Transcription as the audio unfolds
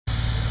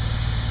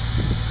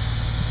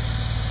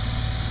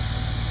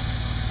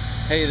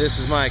Hey, this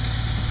is Mike.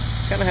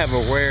 Kind of have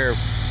a rare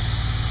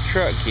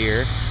truck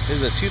here.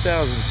 This is a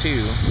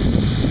 2002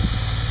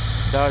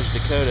 Dodge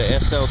Dakota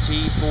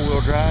SLT four-wheel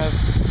drive,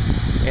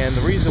 and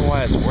the reason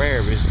why it's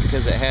rare is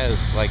because it has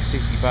like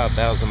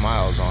 65,000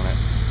 miles on it.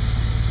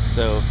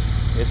 So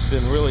it's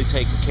been really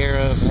taken care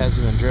of. It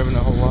hasn't been driven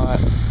a whole lot,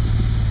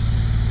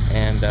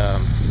 and so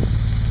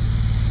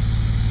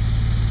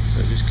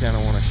I just kind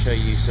of want to show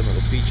you some of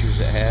the features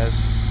it has.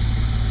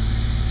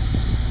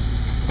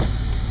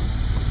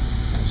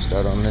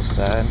 Start on this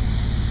side.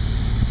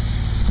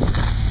 You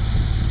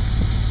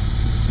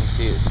can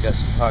see it's got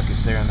some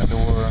pockets there in the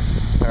door,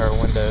 power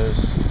windows.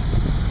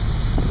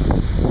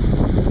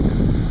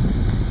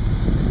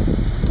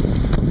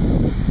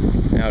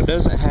 Now it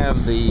doesn't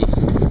have the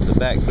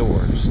back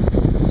doors,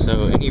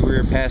 so any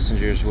rear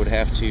passengers would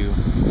have to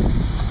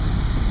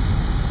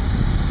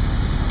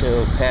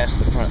go past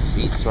the front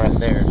seats right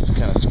there to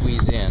kind of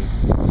squeeze in.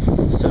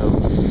 So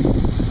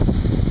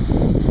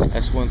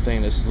that's one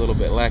thing that's a little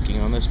bit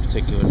lacking on this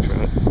particular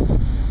truck.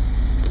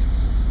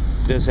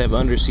 It does have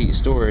under-seat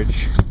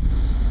storage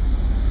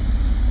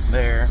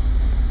there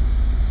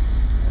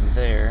and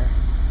there.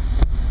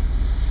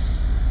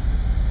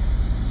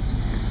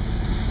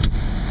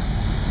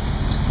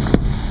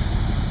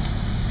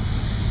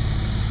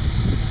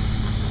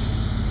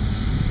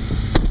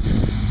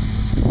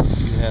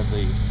 You have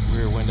the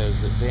rear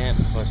windows that vent,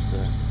 plus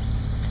the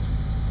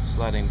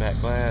sliding back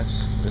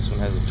glass. This one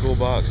has a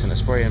toolbox and a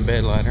spray and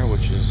bed liner,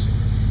 which is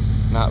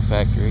not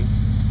factory.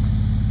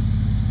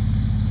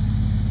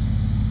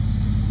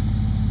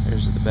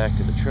 There's the back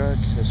of the truck.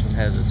 This one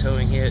has a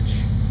towing hitch.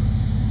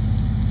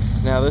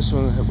 Now this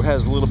one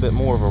has a little bit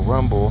more of a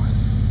rumble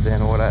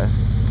than what I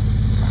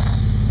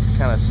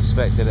kind of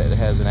suspected. It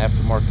has an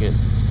aftermarket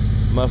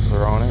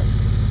muffler on it,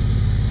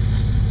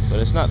 but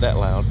it's not that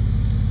loud.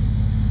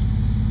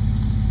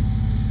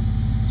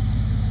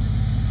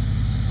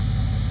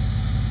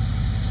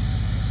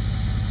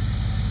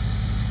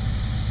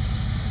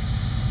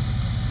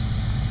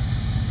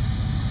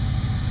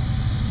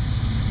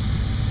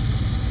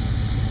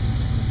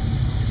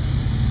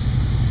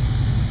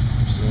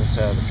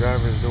 Inside of the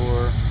driver's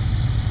door.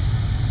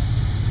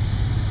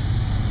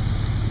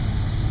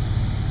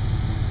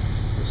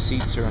 The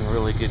seats are in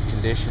really good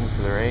condition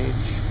for their age.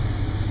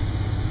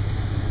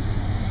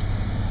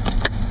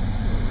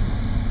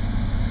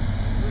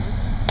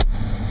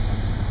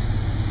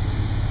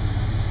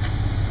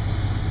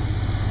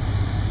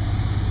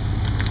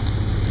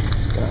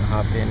 Just gotta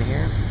hop in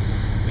here.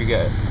 You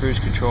got cruise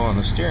control on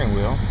the steering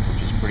wheel,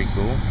 which is pretty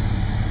cool.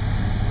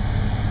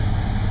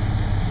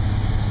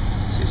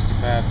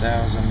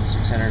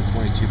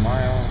 65,622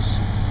 miles.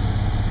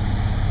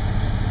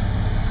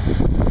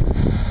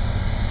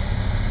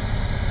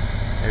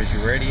 There's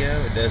your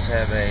radio. It does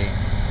have a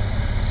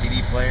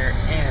CD player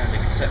and a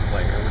cassette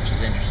player, which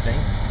is interesting.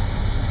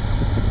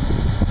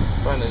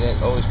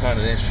 Always found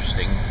it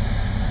interesting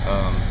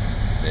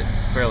that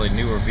fairly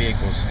newer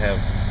vehicles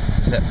have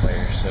cassette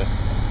players. So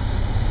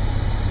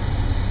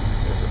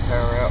there's a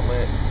power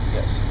outlet. You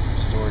got some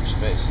storage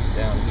spaces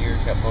down here,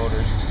 cup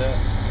holders and stuff.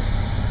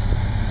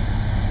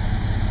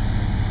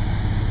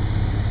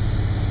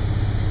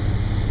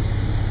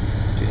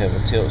 Have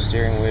a tilt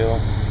steering wheel.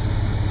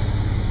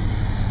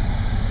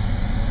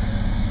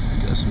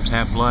 Got some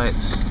tap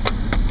lights.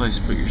 Place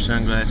to put your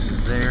sunglasses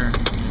there.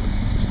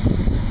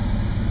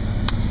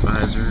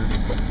 Visor.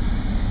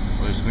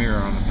 There's a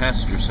mirror on the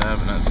passenger side,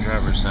 but not the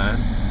driver's side.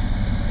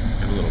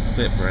 Got a little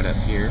clip right up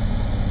here.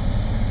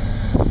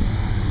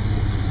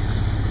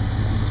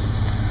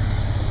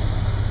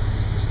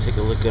 Let's take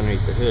a look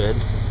underneath the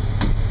hood.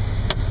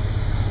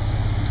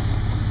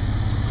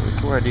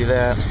 Before I do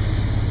that,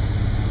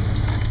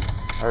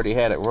 I already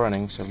had it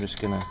running, so I'm just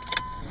gonna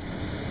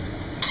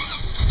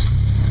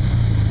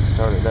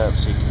start it up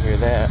so you can hear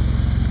that.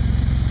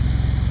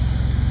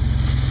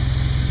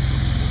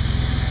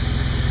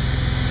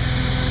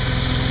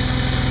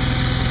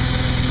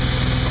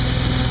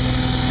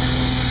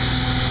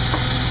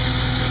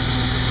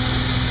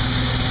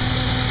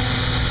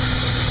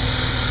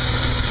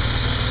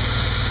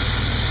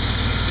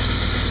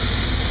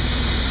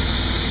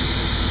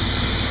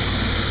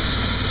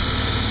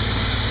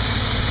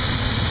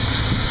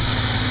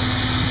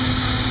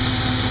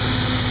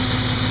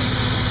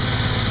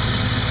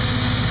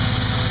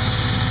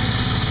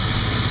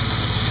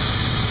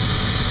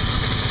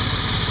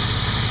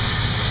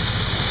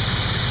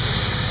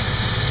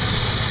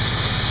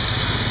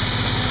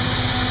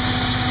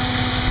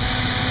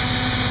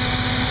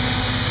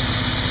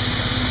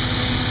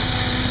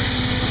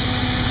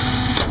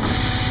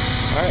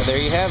 Alright, there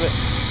you have it.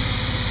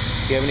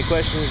 If you have any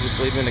questions, just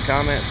leave them in the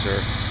comments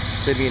or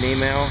send me an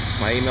email.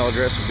 My email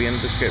address will be in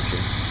the description.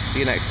 See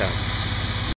you next time.